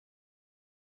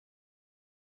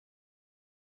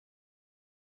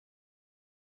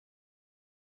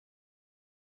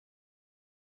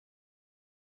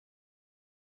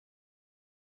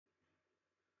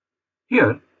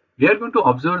Here, we are going to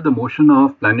observe the motion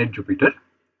of planet Jupiter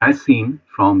as seen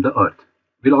from the Earth.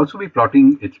 We'll also be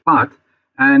plotting its path,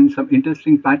 and some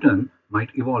interesting pattern might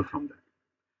evolve from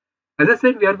that. As I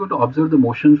said, we are going to observe the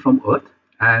motion from Earth,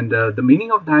 and the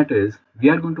meaning of that is we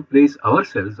are going to place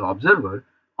ourselves, the observer,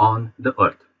 on the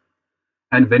Earth.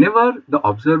 And whenever the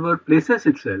observer places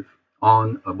itself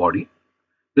on a body,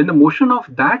 then the motion of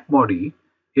that body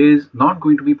is not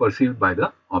going to be perceived by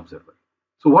the observer.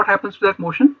 So what happens to that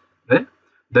motion? Well,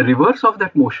 the reverse of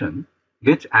that motion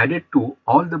gets added to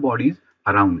all the bodies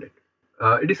around it.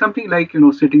 It is something like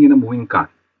sitting in a moving car.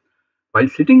 While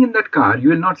sitting in that car, you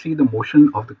will not see the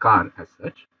motion of the car as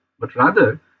such, but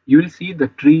rather you will see the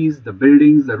trees, the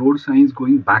buildings, the road signs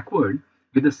going backward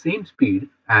with the same speed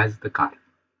as the car.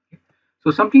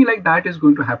 So something like that is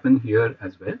going to happen here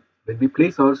as well. When we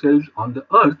place ourselves on the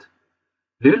earth,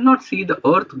 we will not see the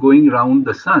earth going around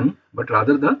the sun, but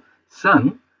rather the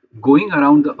sun going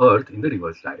around the earth in the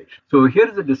reverse direction. So here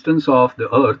is the distance of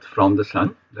the earth from the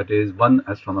sun, that is 1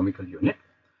 astronomical unit.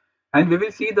 And we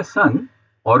will see the sun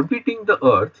orbiting the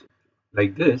earth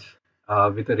like this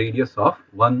with a radius of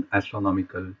 1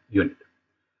 astronomical unit.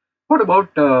 What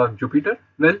about Jupiter?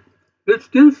 Well, we'll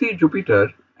still see Jupiter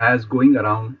as going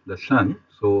around the sun.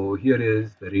 So here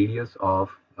is the radius of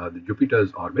the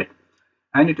Jupiter's orbit,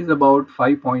 and it is about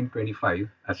 5.25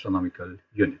 astronomical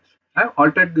units. I've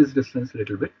altered this distance a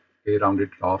little bit, rounded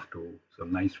it off to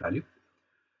some nice value.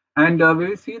 And we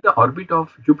will see the orbit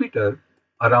of Jupiter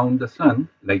around the sun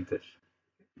like this.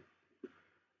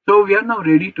 So we are now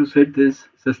ready to set this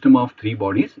system of three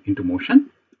bodies into motion.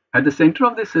 At the center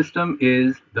of this system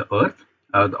is the Earth.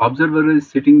 The observer is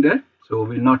sitting there, so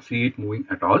we will not see it moving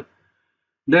at all.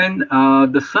 Then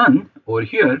the sun over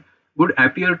here would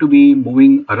appear to be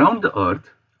moving around the Earth,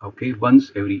 okay,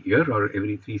 once every year or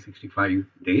every 365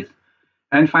 days.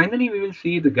 And finally, we will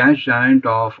see the gas giant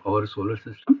of our solar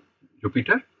system,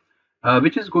 Jupiter,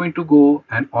 which is going to go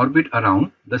and orbit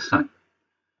around the sun.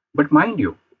 But mind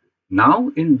you,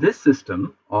 now in this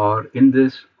system or in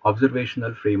this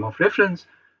observational frame of reference,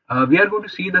 we are going to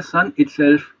see the sun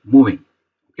itself moving.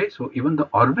 Okay, so even the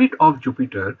orbit of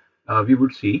Jupiter we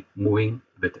would see moving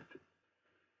with it.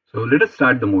 So let us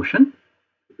start the motion.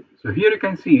 So here you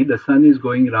can see the sun is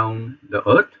going around the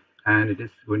earth, and it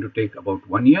is going to take about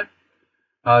 1 year.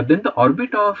 Then the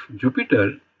orbit of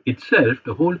Jupiter itself,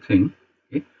 the whole thing,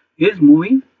 okay, is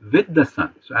moving with the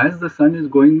sun. So as the sun is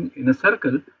going in a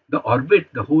circle, the orbit,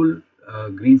 the whole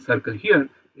green circle here,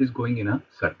 is going in a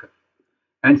circle.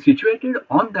 And situated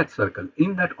on that circle,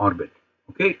 in that orbit,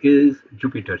 okay, is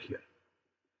Jupiter here,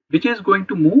 which is going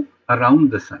to move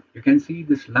around the sun. You can see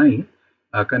this line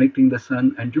connecting the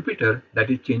sun and Jupiter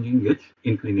that is changing its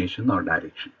inclination or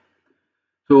direction.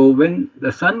 So when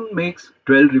the sun makes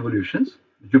 12 revolutions,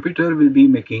 Jupiter will be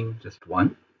making just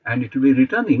one, and it will be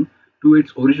returning to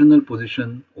its original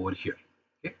position over here.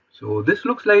 Okay? So this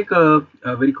looks like a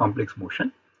very complex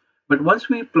motion. But once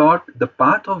we plot the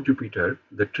path of Jupiter,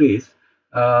 the trace,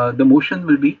 the motion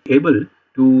will be able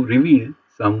to reveal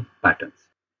some patterns.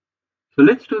 So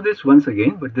let's do this once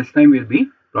again, but this time we'll be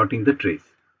plotting the trace.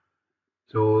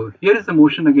 So here is the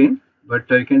motion again, but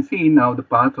you can see now the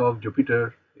path of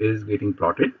Jupiter is getting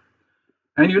plotted.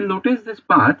 And you'll notice this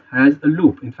path has a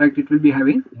loop. In fact, it will be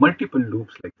having multiple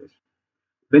loops like this.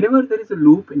 Whenever there is a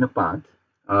loop in a path,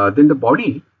 then the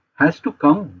body has to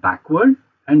come backward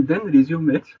and then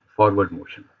resume its forward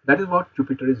motion. That is what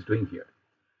Jupiter is doing here.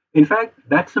 In fact,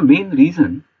 that's the main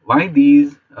reason why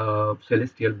these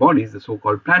celestial bodies, the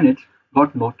so-called planets,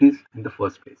 got noticed in the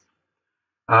first place.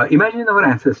 Imagine our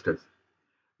ancestors.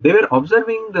 They were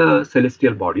observing the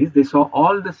celestial bodies. They saw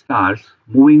all the stars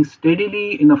moving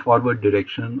steadily in a forward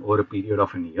direction over a period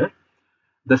of an year.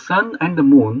 The sun and the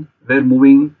moon were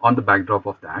moving on the backdrop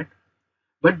of that.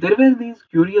 But there were these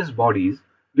curious bodies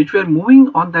which were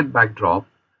moving on that backdrop.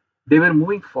 They were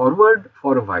moving forward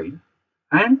for a while,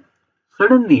 and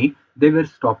suddenly they were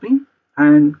stopping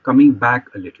and coming back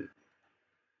a little.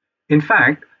 In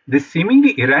fact, this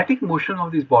seemingly erratic motion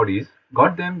of these bodies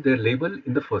got them their label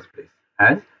in the first place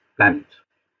as planets.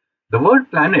 The word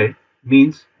planet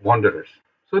means wanderers.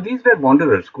 So these were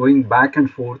wanderers going back and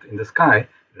forth in the sky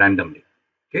randomly,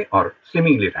 okay, or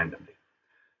seemingly randomly.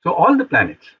 So all the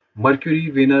planets, Mercury,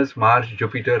 Venus, Mars,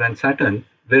 Jupiter, and Saturn,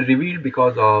 were revealed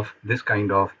because of this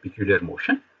kind of peculiar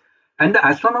motion. And the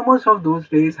astronomers of those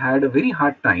days had a very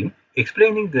hard time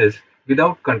explaining this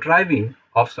without contriving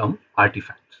of some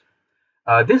artifacts.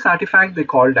 This artifact they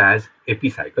called as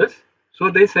epicycles. So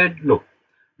they said, look,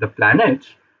 the planets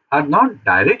are not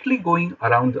directly going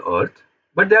around the Earth,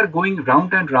 but they are going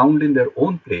round and round in their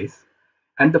own place,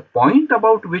 and the point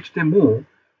about which they move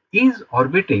is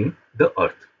orbiting the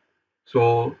Earth.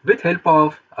 So with help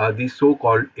of these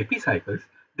so-called epicycles,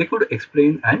 they could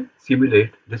explain and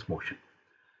simulate this motion.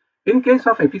 In case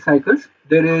of epicycles,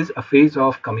 there is a phase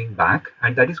of coming back,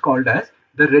 and that is called as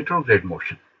the retrograde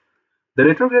motion. The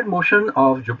retrograde motion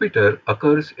of Jupiter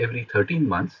occurs every 13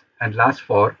 months and lasts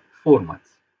for 4 months.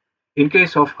 In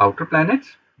case of outer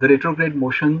planets, the retrograde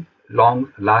motion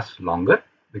lasts longer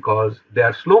because they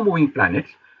are slow moving planets,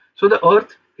 so the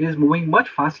Earth is moving much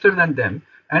faster than them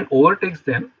and overtakes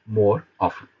them more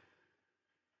often.